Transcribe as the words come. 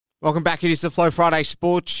Welcome back. It is the Flow Friday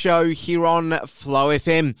Sports Show here on Flow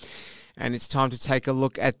FM. And it's time to take a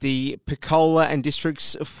look at the Picola and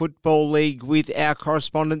Districts Football League with our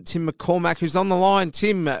correspondent, Tim McCormack, who's on the line.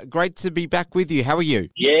 Tim, great to be back with you. How are you?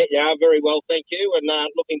 Yeah, very well, thank you. And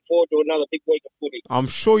looking forward to another big week of footy. I'm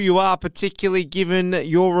sure you are, particularly given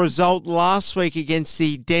your result last week against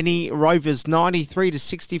the Denny Rovers,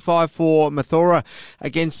 93-65 for Mathora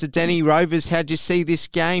against the Denny Rovers. How'd you see this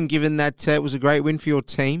game, given that it was a great win for your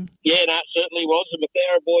team? Yeah, no, it certainly was. The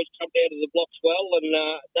Mathora boys come down to the blocks well, and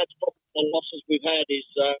that's probably the losses we've had is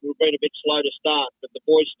we've been a bit slow to start, but the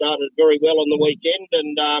boys started very well on the weekend,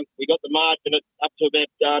 and we got the margin up to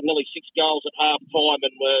about nearly 6 goals at half time,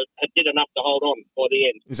 and did enough to hold on by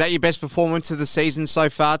the end. Is that your best performance of the season so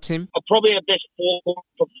far, Tim? Probably our best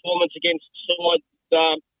performance against sides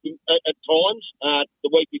at times.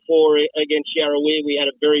 The week before against Yarrawee, we had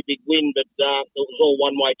a very big win, but it was all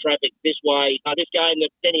one-way traffic. This game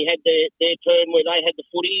that Denny had their turn where they had the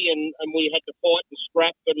footy and we had to fight and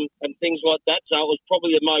scrap and things like that. So it was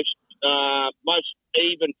probably the most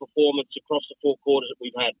even performance across the 4 quarters that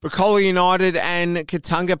we've had. Picola United and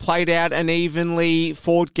Katunga played out an evenly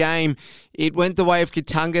fought game. It went the way of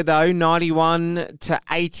Katunga though,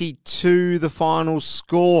 91-82 the final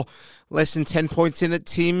score. Less than 10 points in it.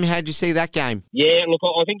 Tim, how'd you see that game? Yeah, look,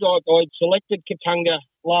 I think I selected Katunga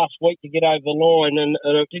last week to get over the line, and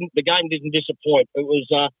the game didn't disappoint. It was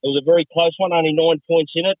a very close one, only 9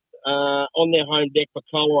 points in it. On their home deck,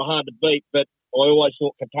 Picola are hard to beat, but I always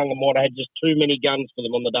thought Katunga might have had just too many guns for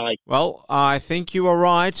them on the day. Well, I think you are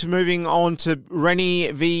right. Moving on to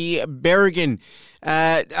Rennie v Berrigan.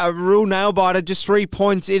 A real nail-biter, just 3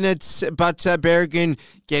 points in it, but Berrigan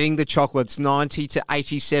getting the chocolates,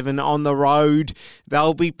 90-87 on the road.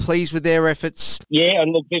 They'll be pleased with their efforts. Yeah,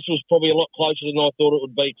 and look, this was probably a lot closer than I thought it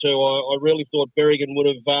would be too. I really thought Berrigan would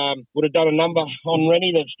have done a number on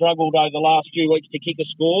Rennie. They've struggled over the last few weeks to kick a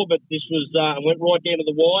score, but this went right down to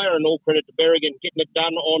the wire, and all credit to Berrigan getting it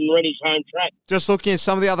done on Rennie's home track. Just looking at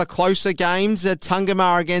some of the other closer games,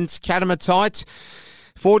 Tungamar against Catamatite.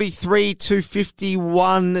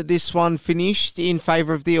 43-51, this one finished in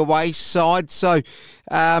favour of the away side. So,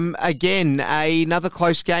 again, another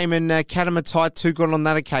close game, and Catamatite 2 got on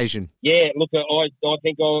that occasion. Yeah, look, I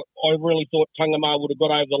think I really thought Tungamar would have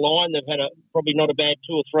got over the line. They've had probably not a bad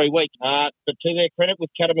 2 or 3 weeks. But to their credit,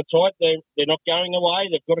 with Catamatite, they're not going away.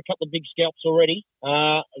 They've got a couple of big scalps already,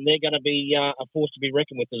 and they're going to be a force to be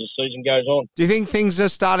reckoned with as the season goes on. Do you think things are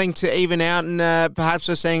starting to even out, and perhaps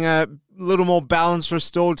we're seeing a little more balance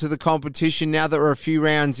restored to the competition now that we're a few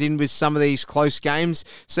rounds in with some of these close games?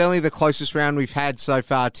 Certainly the closest round we've had so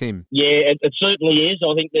far, Tim. Yeah, it certainly is.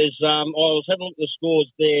 I think there's I was having a look at the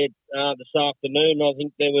scores there this afternoon. I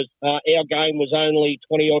think there was our game was only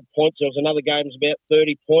 20-odd points. There was another game that was about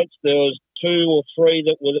 30 points. There was 2 or 3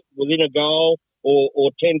 that were within a goal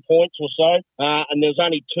or 10 points or so. And there was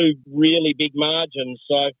only 2 really big margins.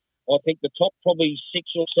 So I think the top probably 6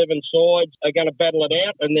 or 7 sides are going to battle it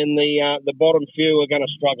out, and then the bottom few are going to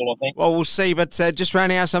struggle, I think. Well, we'll see, but just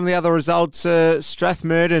rounding out some of the other results,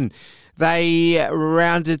 Strathmerton, they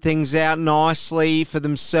rounded things out nicely for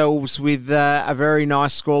themselves with a very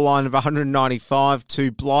nice scoreline of 195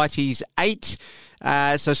 to Blighty's 8.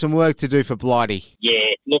 So some work to do for Blighty.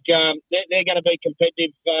 Yeah, look, they're going to be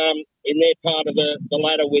competitive in their part of the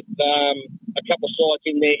ladder with a couple of sides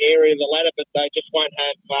in their area of the ladder, but they just won't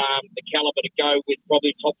have the calibre to go with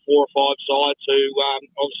probably top 4 or 5 sides who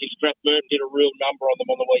obviously Strathmerton did a real number on them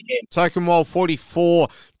on the weekend. Tokenwall 44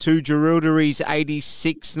 to Jerildery's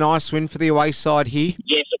 86. Nice win for the away side here.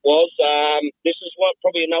 Yes, it was. This is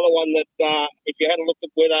probably another one that if you had a look at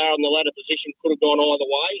where they are on the ladder position, could have gone either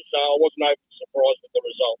way, so I wasn't overly surprised with the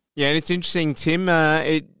result. Yeah, and it's interesting, Tim.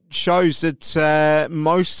 It shows that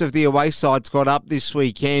most of the away sides got up this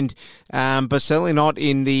weekend, but certainly not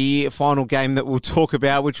in the final game that we'll talk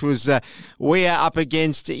about, which was Weir up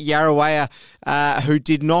against Yarrawee, who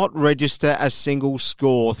did not register a single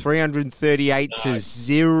score.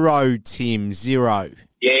 338-0, Tim, 0.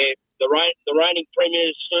 Yeah, the reigning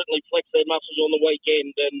premiers certainly flexed their muscles on the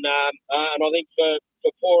weekend, and I think for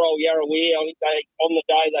poor old Yarrawee, I think on the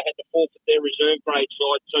day they had to forfeit their reserve grade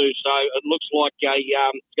side too. So it looks like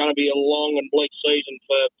it's going to be a long and bleak season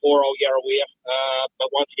for poor old Yarrawee. But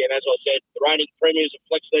once again, as I said, the reigning premiers have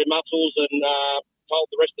flexed their muscles and told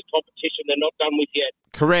the rest of the competition they're not done with yet.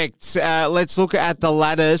 Correct. Let's look at the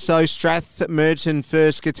ladder. So Strathmerton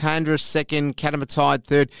first, Katandra second, Catamatite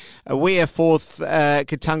third, Weir fourth,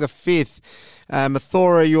 Katunga fifth.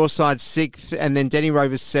 Mathora, your side, 6th, and then Denny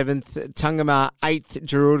Rovers 7th, Tungamar 8th,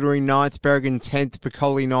 Jerildery 9th, Berrigan 10th,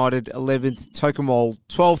 Picola United 11th, Tokenwall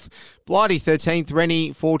 12th, Blighty 13th,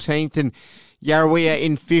 Rennie 14th, and Yarrawea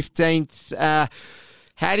in 15th.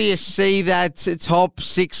 How do you see that top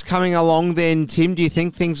six coming along then, Tim? Do you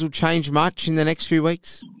think things will change much in the next few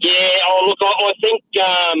weeks? Yeah, look, I think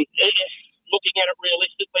looking at it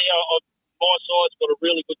realistically, my side's got a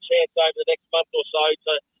really good chance over the next month or so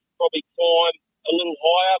to probably climb a little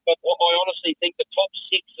higher, but I honestly think the top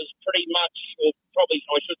six is pretty much, or probably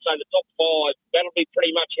I should say the top five, that'll be pretty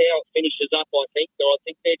much how it finishes up, I think. So I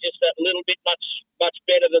think they're just that little bit much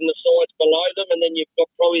better than the sides below them, and then you've got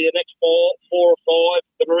probably the next four or five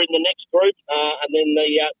that are in the next group, and then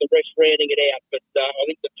the rest rounding it out. But I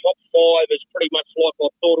think the top five is pretty much like I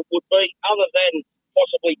thought it would be, other than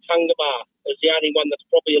possibly Tungamar is the only one that's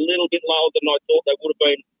probably a little bit lower than I thought they would have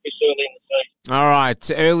been this early in the season. All right,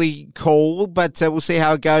 early call, but we'll see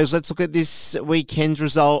how it goes. Let's look at this weekend's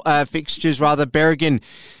fixtures. Berrigan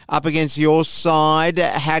up against your side.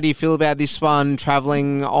 How do you feel about this one,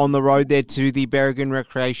 travelling on the road there to the Berrigan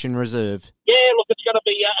Recreation Reserve? Yeah, look, it's going to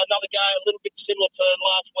be another game a little bit similar to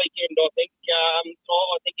last weekend, I think.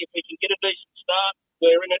 I think if we can get a decent start,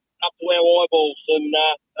 we're in it up to our eyeballs, and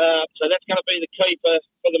so that's going to be the key for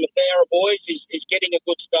the Mathara boys is getting a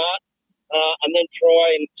good start, and then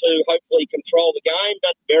trying to hopefully control the game.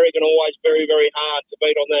 But Berrigan always very, very hard to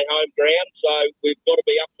beat on their home ground, so we've got to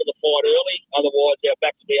be up for the fight early, otherwise our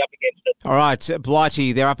backs will be up against it. All right,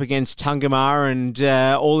 Blighty, they're up against Tungamar, and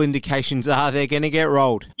all indications are they're going to get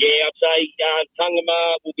rolled. Yeah, I'd say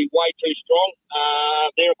Tungamar will be way too strong.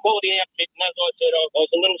 They're a quality outfit, and as I said, I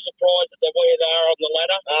was a little surprised at where they are on the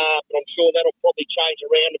ladder, but I'm sure that'll probably change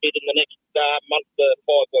around a bit in the next month to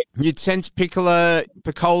 5 weeks. You'd sense Picola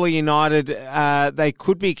United, they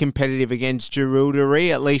could be competitive against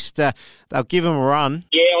Jerilderie. At least they'll give them a run.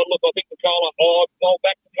 Yeah, look, I think I'll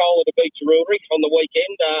back Picola to beat Jerilderie on the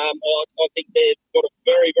weekend. I think they've got a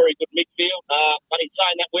very, very good midfield. But in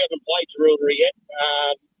saying that, we haven't played Jerilderie yet.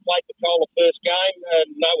 Played Picola first game,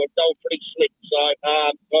 and they were pretty slick. So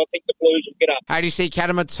I think the Blues will get up. How do you see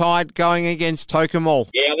Catamatide going against Tocumwal?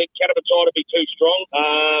 Yeah, I think Catamatide will be too strong.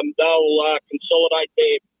 They'll consolidate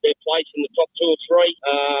their place in the top 2 or 3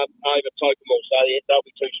 over Tocumwal, so they'll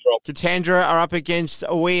be too strong. Katandra are up against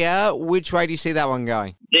Awea. Which way do you see that one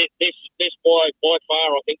going? This by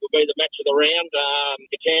far, I think, will be the match of the round.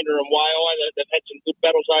 Katandra and Waiai, they've had some good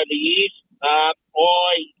battles over the years.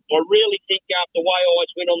 I really think after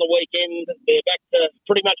Waiai's win on the weekend, they're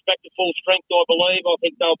pretty much back to full strength, I believe. I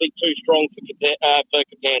think they'll be too strong for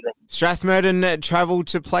Katandra. Strathmerton travel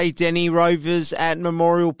to play Denny Rovers at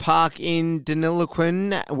Memorial Park in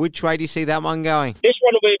Deniliquin. Which way do you see that one going? This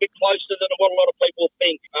one will be a bit closer than what a lot of people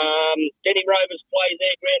think. Denny Rovers play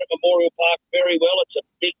their ground at Memorial Park very well. It's a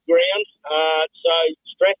big ground. So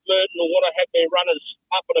Strathmerton will want to have their runners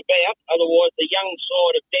up and about. Otherwise, the young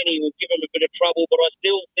side of Denny will give them a bit of trouble, but I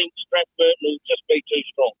still think Strathmerton will just be too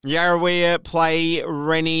strong. Yarrawea play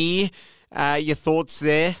Rennie. Your thoughts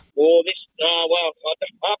there? Well,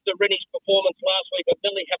 after Rennie's performance last week, I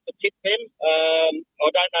really have to tip them. I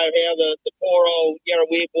don't know how the poor old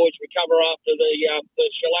Yarrawea boys recover after the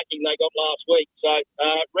shellacking they got last week. So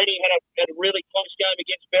Rennie had a really close game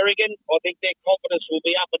against Berrigan. I think their confidence will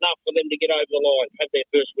be up enough for them to get over the line, have their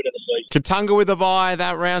first win of the season. Katunga with a bye,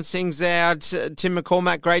 that rounds things out. Tim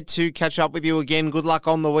McCormack, great to catch up with you again. Good luck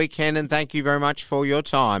on the weekend, and thank you very much for your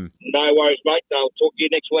time. No worries, mate. I'll talk to you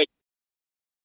next week.